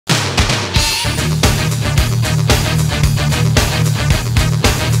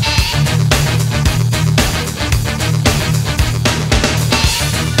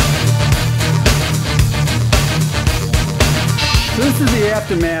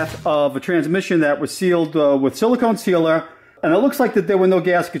aftermath of a transmission that was sealed with silicone sealer, and it looks like that there were no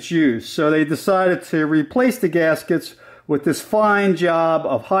gaskets used. So they decided to replace the gaskets with this fine job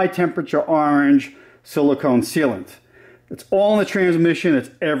of high temperature orange silicone sealant. It's all in the transmission,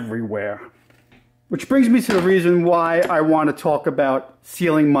 it's everywhere. Which brings me to the reason why I want to talk about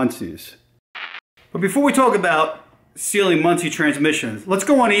sealing Muncies. But before we talk about sealing Muncie transmissions, let's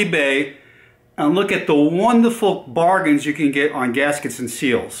go on eBay and look at the wonderful bargains you can get on gaskets and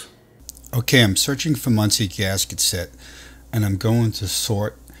seals. Okay, I'm searching for Muncie gasket set, and I'm going to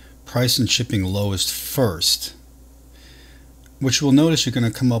sort price and shipping lowest first, which will notice you're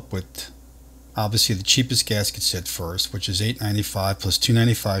going to come up with obviously the cheapest gasket set first, which is $8.95 plus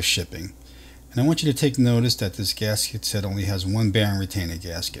 $2.95 shipping. And I want you to take notice that this gasket set only has one bearing retainer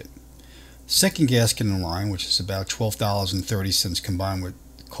gasket. Second gasket in line, which is about $12.30 combined with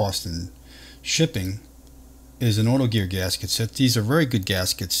cost and shipping, is an auto gear gasket set. These are very good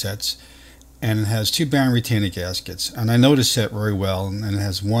gasket sets, and it has two bearing retainer gaskets. And I know this set very well, and it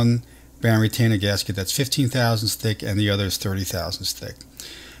has one bearing retainer gasket that's 15 thousandths thick and the other is 30 thousandths thick.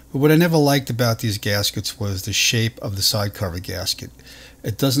 But what I never liked about these gaskets was the shape of the side cover gasket.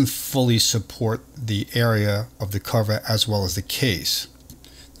 It doesn't fully support the area of the cover as well as the case.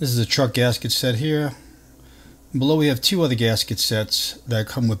 This is a truck gasket set here. Below we have two other gasket sets that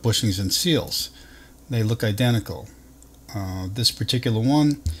come with bushings and seals. They look identical. This particular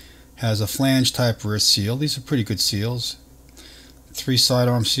one has a flange type rear seal. These are pretty good seals. 3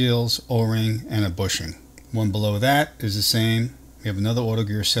 sidearm seals, O-ring, and a bushing. One below that is the same. We have another auto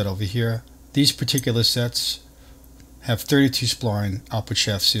gear set over here. These particular sets have 32 spline output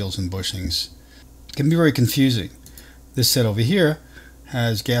shaft seals and bushings. It can be very confusing. This set over here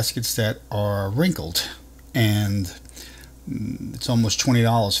has gaskets that are wrinkled, and it's almost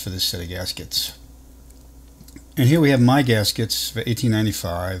 $20 for this set of gaskets. And here we have my gaskets for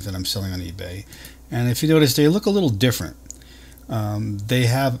 $18.95 that I'm selling on eBay. And if you notice, they look a little different. They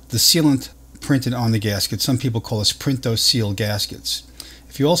have the sealant printed on the gasket. Some people call this Printo seal gaskets.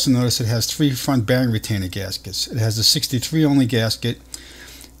 If you also notice, it has 3 front bearing retainer gaskets. It has a 63 only gasket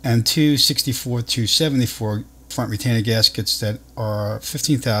and 2 64 to 74 front retainer gaskets that are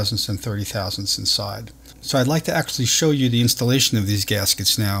 15 thousandths and 30 thousandths inside. So I'd like to actually show you the installation of these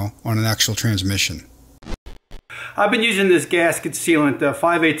gaskets now on an actual transmission. I've been using this gasket sealant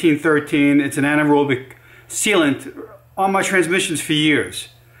 51813. It's an anaerobic sealant on my transmissions for years.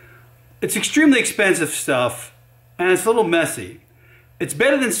 It's extremely expensive stuff, and it's a little messy. It's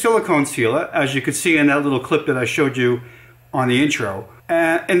better than silicone sealer, as you could see in that little clip that I showed you on the intro,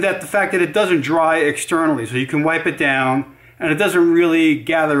 and that the fact that it doesn't dry externally, so you can wipe it down, and it doesn't really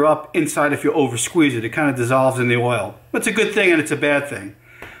gather up inside if you over squeeze it. It kind of dissolves in the oil. It's a good thing and it's a bad thing.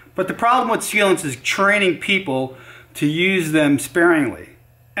 But the problem with sealants is training people to use them sparingly,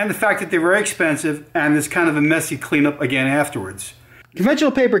 and the fact that they're very expensive and there's kind of a messy cleanup again afterwards.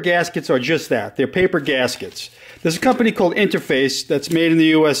 Conventional paper gaskets are just that. They're paper gaskets. There's a company called Interface that's made in the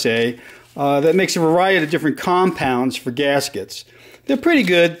USA that makes a variety of different compounds for gaskets. They're pretty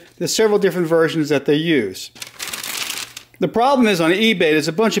good. There's several different versions that they use. The problem is on eBay, there's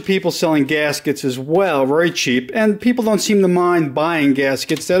a bunch of people selling gaskets as well, very cheap, and people don't seem to mind buying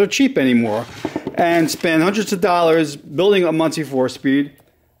gaskets that are cheap anymore and spend hundreds of dollars building a Muncie 4-speed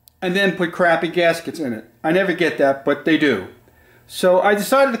and then put crappy gaskets in it. I never get that, but they do. So I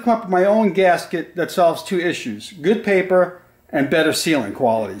decided to come up with my own gasket that solves 2 issues: good paper and better sealing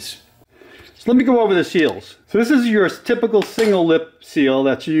qualities. So let me go over the seals. So this is your typical single lip seal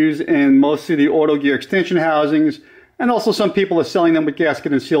that's used in most of the auto gear extension housings, and also some people are selling them with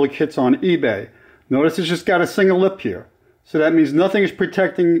gasket and seal kits on eBay. Notice it's just got a single lip here. So that means nothing is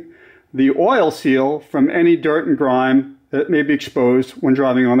protecting the oil seal from any dirt and grime that may be exposed when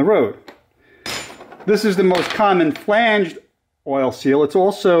driving on the road. This is the most common flanged oil seal. It's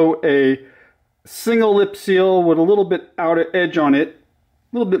also a single lip seal with a little bit outer edge on it,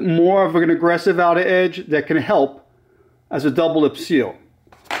 a little bit more of an aggressive outer edge that can help as a double lip seal.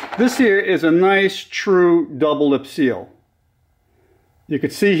 This here is a nice true double lip seal. You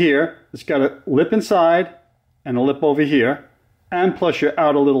can see here it's got a lip inside and a lip over here, and plus your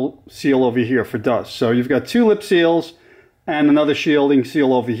outer little seal over here for dust. So you've got 2 lip seals and another shielding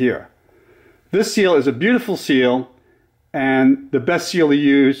seal over here. This seal is a beautiful seal and the best seal to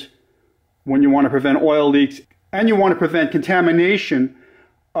use when you want to prevent oil leaks and you want to prevent contamination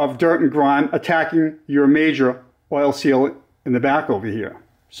of dirt and grime attacking your major oil seal in the back over here.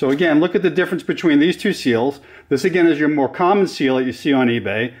 So again, look at the difference between these 2 seals. This again is your more common seal that you see on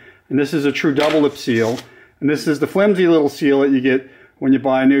eBay, and this is a true double lip seal, and this is the flimsy little seal that you get when you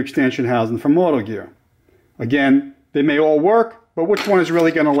buy a new extension housing from Auto Gear. Again, they may all work, but which one is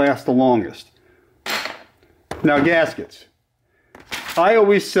really going to last the longest? Now, gaskets. I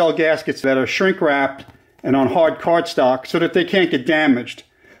always sell gaskets that are shrink wrapped and on hard cardstock so that they can't get damaged.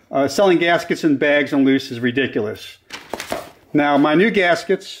 Selling gaskets in bags and loose is ridiculous. Now, my new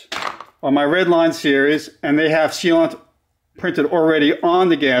gaskets are my Red Line series, and they have sealant printed already on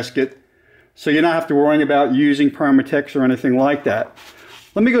the gasket, so you're not have to worry about using Permatex or anything like that.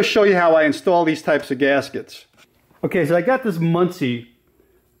 Let me go show you how I install these types of gaskets. Okay, so I got this Muncie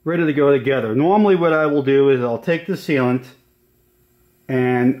ready to go together. Normally what I will do is I'll take the sealant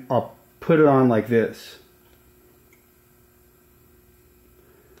and I'll put it on like this.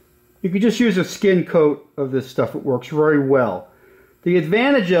 You could just use a skin coat of this stuff. It works very well. The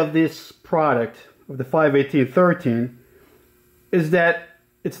advantage of this product, of the 518-13, is that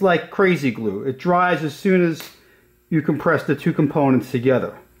it's like crazy glue. It dries as soon as you compress the two components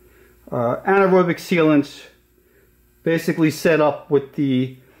together. Anaerobic sealants basically set up with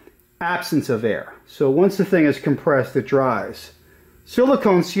the absence of air. So once the thing is compressed, it dries.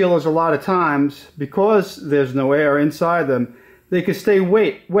 Silicone sealers, a lot of times, because there's no air inside them, they can stay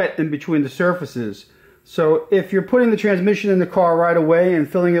wet in between the surfaces. So if you're putting the transmission in the car right away and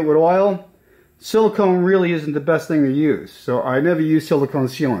filling it with oil, silicone really isn't the best thing to use. So I never use silicone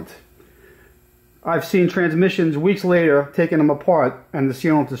sealant. I've seen transmissions weeks later, taking them apart, and the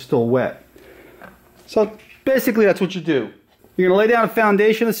sealant is still wet. So basically that's what you do. You're going to lay down a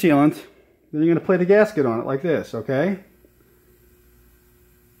foundation of sealant, then you're going to play the gasket on it like this, okay?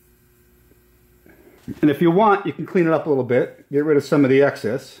 And if you want, you can clean it up a little bit, get rid of some of the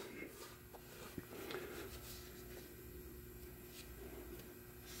excess.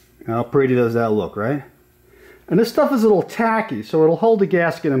 How pretty does that look, right? And this stuff is a little tacky, so it'll hold the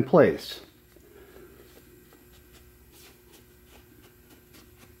gasket in place.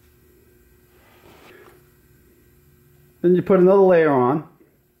 Then you put another layer on.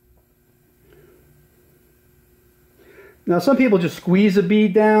 Now some people just squeeze a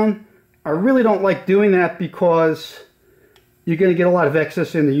bead down. I really don't like doing that because you're going to get a lot of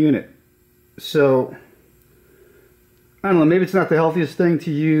excess in the unit. So, I don't know, maybe it's not the healthiest thing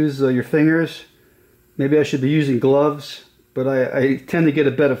to use your fingers. Maybe I should be using gloves, but I tend to get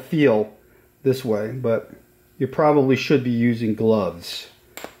a better feel this way. But you probably should be using gloves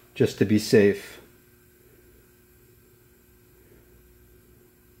just to be safe.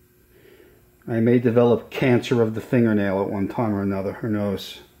 I may develop cancer of the fingernail at one time or another, who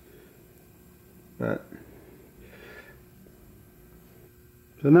knows. But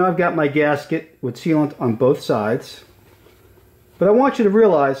so now I've got my gasket with sealant on both sides. But I want you to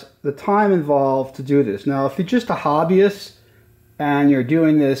realize the time involved to do this. Now, if you're just a hobbyist and you're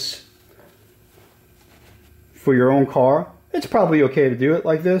doing this for your own car, it's probably okay to do it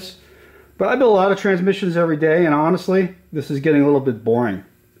like this. But I build a lot of transmissions every day, and honestly, this is getting a little bit boring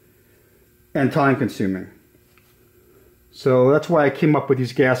and time consuming. So that's why I came up with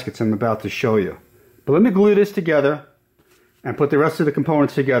these gaskets I'm about to show you. But let me glue this together and put the rest of the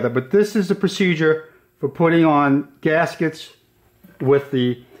components together. But this is the procedure for putting on gaskets with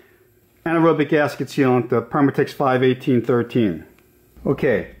the anaerobic gasket sealant, the Permatex 518-13.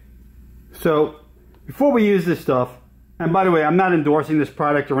 Okay, so before we use this stuff, and by the way, I'm not endorsing this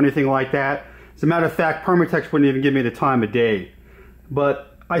product or anything like that. As a matter of fact, Permatex wouldn't even give me the time of day.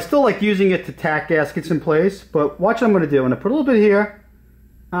 But I still like using it to tack gaskets in place. But watch what I'm going to do. I'm going to put a little bit here,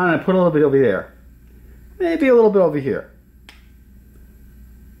 and I'm going to put a little bit over there. Maybe a little bit over here.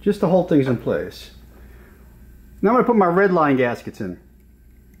 Just to hold things in place. Now I'm going to put my Red Line gaskets in.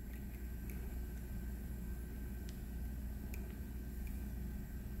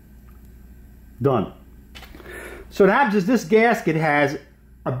 Done. So what happens is this gasket has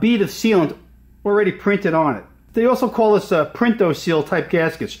a bead of sealant already printed on it. They also call this Printo seal type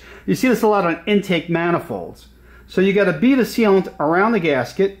gaskets. You see this a lot on intake manifolds. So you got a bead of sealant around the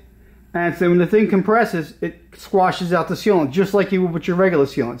gasket, and so when the thing compresses, it squashes out the sealant just like you would with your regular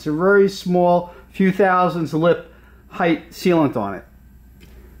sealant. It's a very small, few thousandths lip height sealant on it.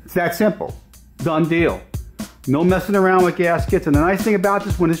 It's that simple. Done deal. No messing around with gaskets. And the nice thing about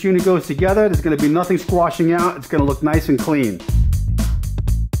this, when this unit goes together, there's going to be nothing squashing out. It's going to look nice and clean.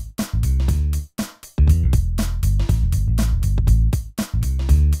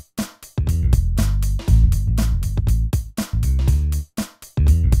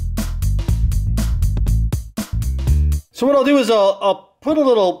 So what I'll do is I'll put a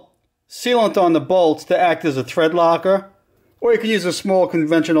little sealant on the bolts to act as a thread locker. Or you can use a small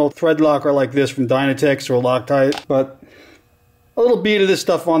conventional thread locker like this from Dynatex or Loctite. But a little bead of this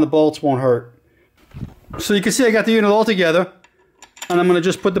stuff on the bolts won't hurt. So you can see I got the unit all together. And I'm going to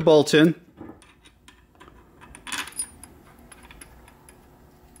just put the bolts in.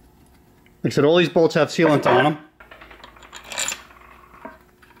 Like I said, all these bolts have sealant on them.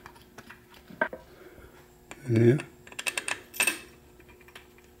 Yeah.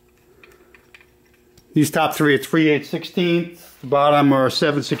 These top three, it's 3/8/16. The bottom are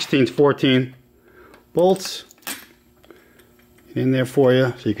 7/16, 14 bolts in there for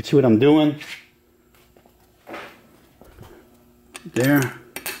you, so you can see what I'm doing. There.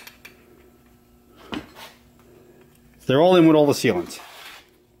 They're all in with all the sealants.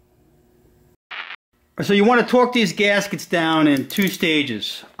 So you want to torque these gaskets down in 2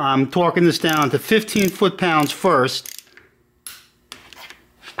 stages. I'm torquing this down to 15 foot-pounds first.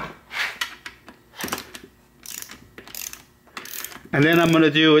 And then I'm going to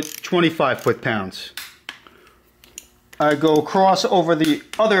do it 25 foot-pounds. I go across over the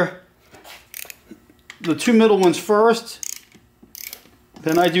 2 middle ones first,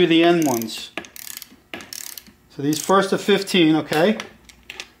 then I do the end ones. So these first are 15, okay?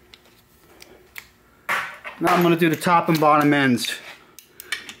 Now I'm going to do the top and bottom ends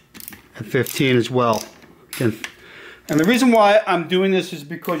at 15 as well. And the reason why I'm doing this is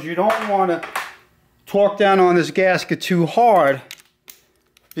because you don't want to torque down on this gasket too hard,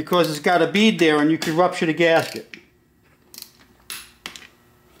 because it's got a bead there and you can rupture the gasket.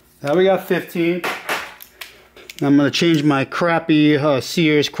 Now we got 15. I'm going to change my crappy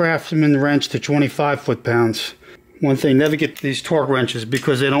Sears Craftsman wrench to 25 foot-pounds. One thing, never get these torque wrenches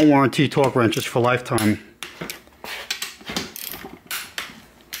because they don't warranty torque wrenches for lifetime.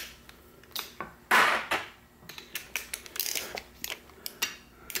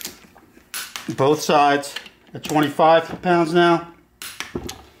 Both sides at 25 foot-pounds now.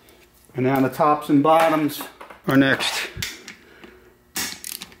 And now the tops and bottoms are next.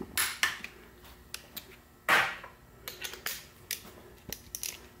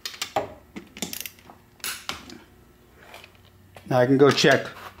 Now I can go check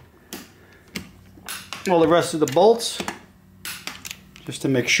all the rest of the bolts just to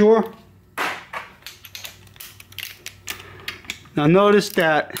make sure. Now notice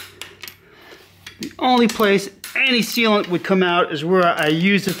that the only place any sealant would come out is where I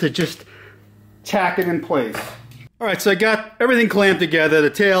use it to just tack it in place. Alright, so I got everything clamped together, the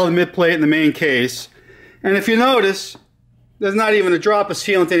tail, the mid plate, and the main case. And if you notice, there's not even a drop of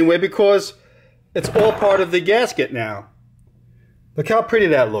sealant anyway because it's all part of the gasket now. Look how pretty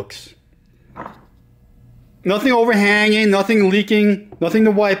that looks. Nothing overhanging, nothing leaking, nothing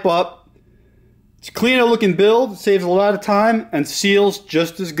to wipe up. It's a cleaner looking build, saves a lot of time, and seals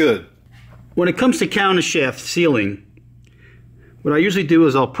just as good. When it comes to countershaft sealing, what I usually do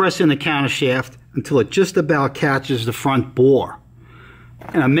is I'll press in the countershaft until it just about catches the front bore.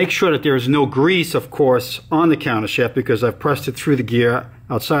 And I make sure that there is no grease, of course, on the countershaft because I've pressed it through the gear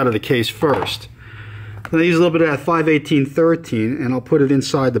outside of the case first. Then I use a little bit of that 5/18/13 and I'll put it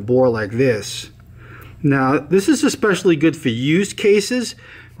inside the bore like this. Now, this is especially good for used cases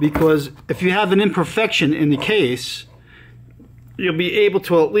because if you have an imperfection in the case, you'll be able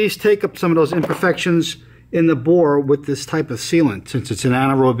to at least take up some of those imperfections in the bore with this type of sealant, since it's an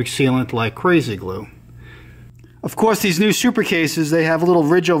anaerobic sealant like crazy glue. Of course, these new super cases, they have a little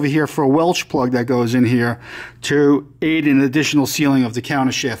ridge over here for a Welch plug that goes in here to aid in additional sealing of the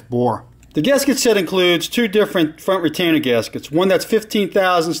countershaft bore. The gasket set includes 2 different front retainer gaskets, one that's 15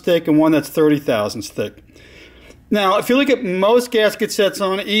 thousandths thick and one that's 30 thousandths thick. Now, if you look at most gasket sets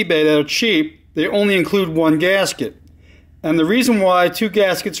on eBay that are cheap, they only include 1 gasket. And the reason why 2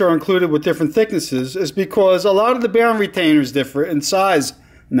 gaskets are included with different thicknesses is because a lot of the bearing retainers differ in size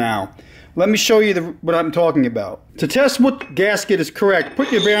now. Let me show you what I'm talking about. To test what gasket is correct,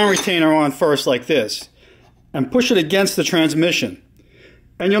 put your bearing retainer on first like this and push it against the transmission.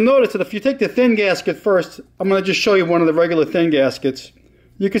 And you'll notice that if you take the thin gasket first, I'm going to just show you one of the regular thin gaskets.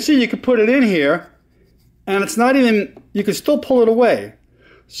 You can see you can put it in here and it's not even, you can still pull it away.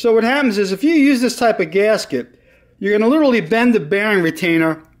 So what happens is if you use this type of gasket, you're going to literally bend the bearing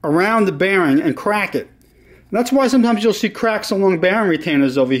retainer around the bearing and crack it. And that's why sometimes you'll see cracks along bearing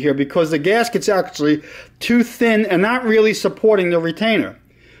retainers over here because the gasket's actually too thin and not really supporting the retainer.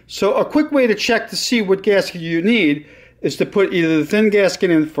 So a quick way to check to see what gasket you need is to put either the thin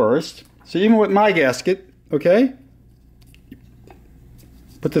gasket in first. So even with my gasket, okay?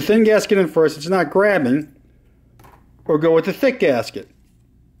 Put the thin gasket in first, it's not grabbing, or go with the thick gasket.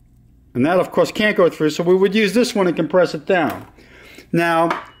 And that, of course, can't go through, so we would use this one and compress it down.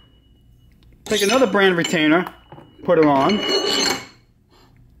 Now, take another brand retainer, put it on.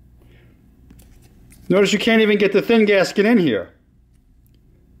 Notice you can't even get the thin gasket in here.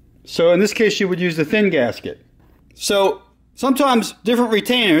 So in this case, you would use the thin gasket. So sometimes different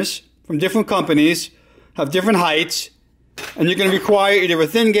retainers from different companies have different heights, And you're going to require either a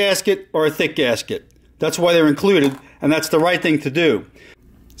thin gasket or a thick gasket. That's why they're included, and that's the right thing to do.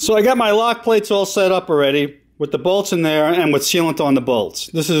 So I got my lock plates all set up already with the bolts in there and with sealant on the bolts.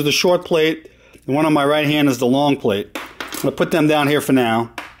 This is the short plate. The one on my right hand is the long plate. I'm going to put them down here for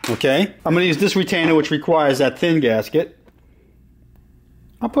now. Okay? I'm going to use this retainer, which requires that thin gasket.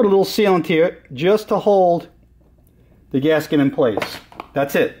 I'll put a little sealant here just to hold the gasket in place.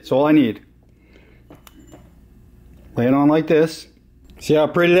 That's it. That's all I need. Lay it on like this. See how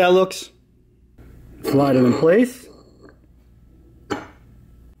pretty that looks? Slide it in place.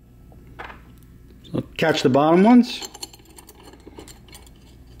 So catch the bottom ones.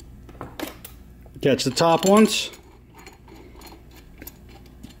 Catch the top ones.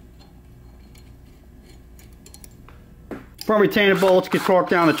 Front retainer bolts get torqued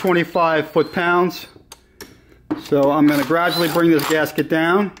down to 25 foot-pounds. So I'm going to gradually bring this gasket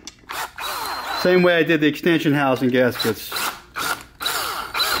down. Same way I did the extension housing gaskets.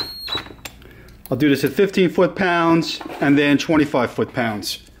 I'll do this at 15 foot-pounds and then 25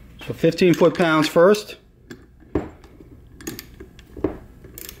 foot-pounds. So 15 foot-pounds first.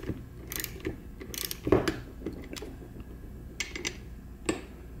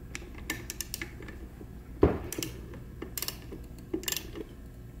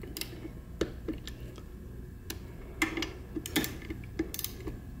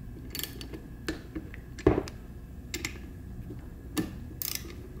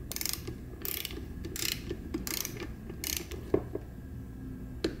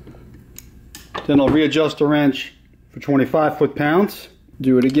 Then I'll readjust the wrench for 25 foot-pounds.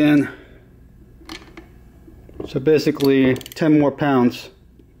 Do it again. So basically 10 more pounds.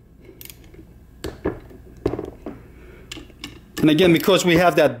 And again, because we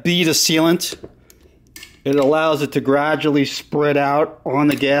have that bead of sealant, it allows it to gradually spread out on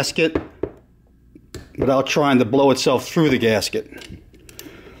the gasket without trying to blow itself through the gasket.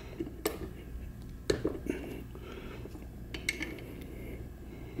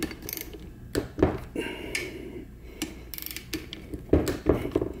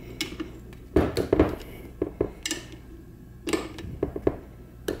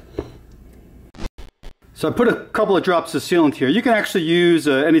 So I put a couple of drops of sealant here. You can actually use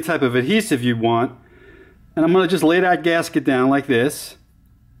any type of adhesive you want. And I'm going to just lay that gasket down like this.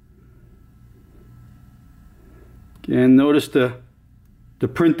 And notice the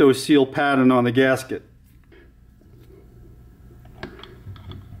Printo seal pattern on the gasket.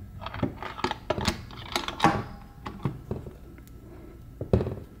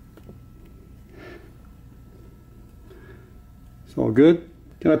 It's all good.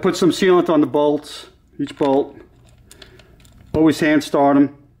 Then I put some sealant on the bolts. Each bolt. Always hand start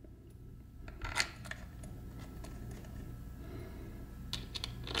them.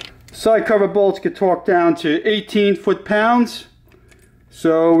 Side cover bolts get torqued down to 18 foot-pounds.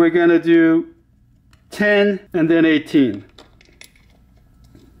 So we're going to do 10 and then 18.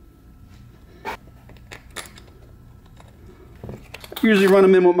 Usually run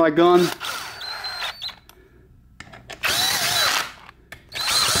them in with my gun.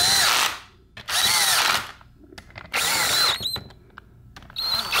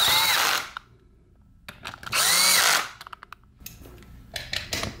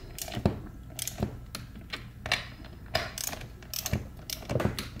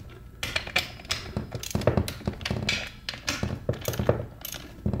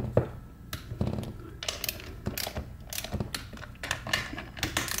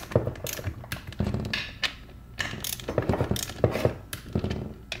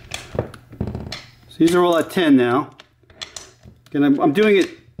 These are all at 10 now. And I'm doing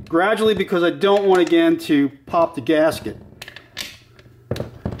it gradually because I don't want again to pop the gasket.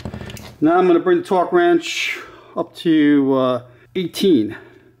 Now I'm going to bring the torque wrench up to 18.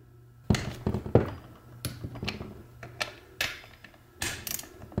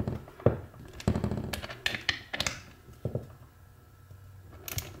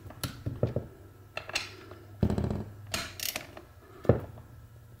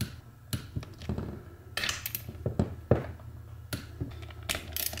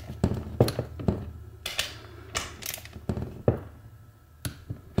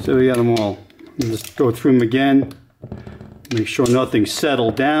 So we got them all. I'll just go through them again, make sure nothing's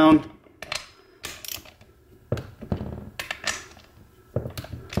settled down.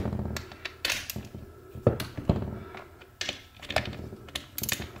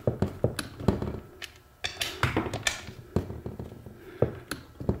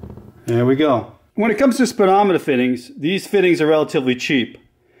 There we go. When it comes to speedometer fittings, these fittings are relatively cheap.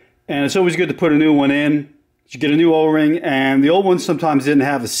 And it's always good to put a new one in. You get a new O-ring, and the old ones sometimes didn't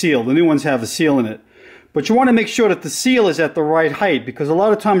have a seal. The new ones have a seal in it. But you want to make sure that the seal is at the right height, because a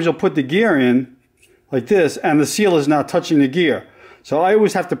lot of times you'll put the gear in like this and the seal is not touching the gear. So I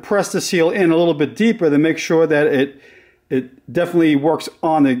always have to press the seal in a little bit deeper to make sure that it definitely works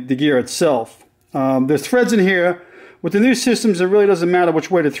on the gear itself. There's threads in here. With the new systems, it really doesn't matter which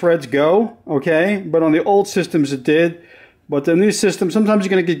way the threads go, okay? But on the old systems it did. But the new system, sometimes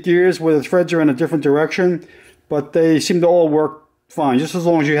you're going to get gears where the threads are in a different direction, but they seem to all work fine, just as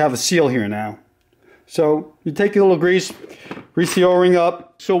long as you have a seal here now. So you take a little grease the O-ring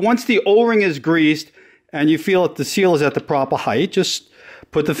up. So once the O-ring is greased and you feel that the seal is at the proper height, just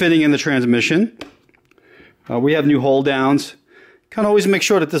put the fitting in the transmission. We have new hold downs. Kind of always make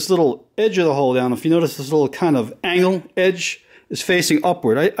sure that this little edge of the hold down, if you notice this little kind of angle edge, is facing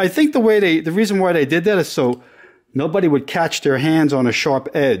upward. I think the reason why they did that is so nobody would catch their hands on a sharp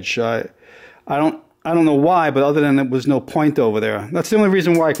edge. I don't know why, but other than there was no point over there. That's the only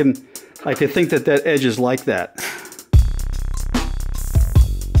reason why I can think that that edge is like that.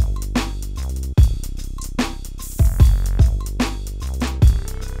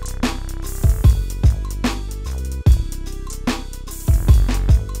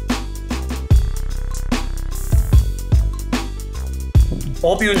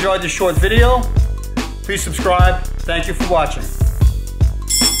 Hope you enjoyed this short video. Please subscribe. Thank you for watching.